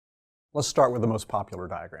Let's start with the most popular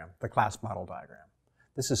diagram, the class model diagram.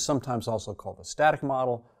 This is sometimes also called the static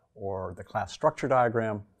model or the class structure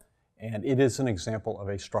diagram, and it is an example of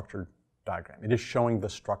a structured diagram. It is showing the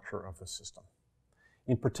structure of the system.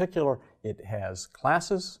 In particular, it has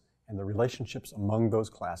classes and the relationships among those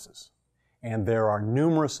classes. And there are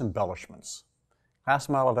numerous embellishments. Class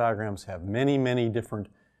model diagrams have many, many different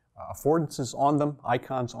affordances on them,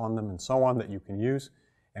 icons on them, and so on that you can use.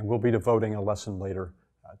 And we'll be devoting a lesson later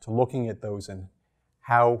to looking at those and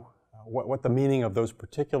how, what the meaning of those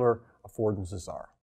particular affordances are.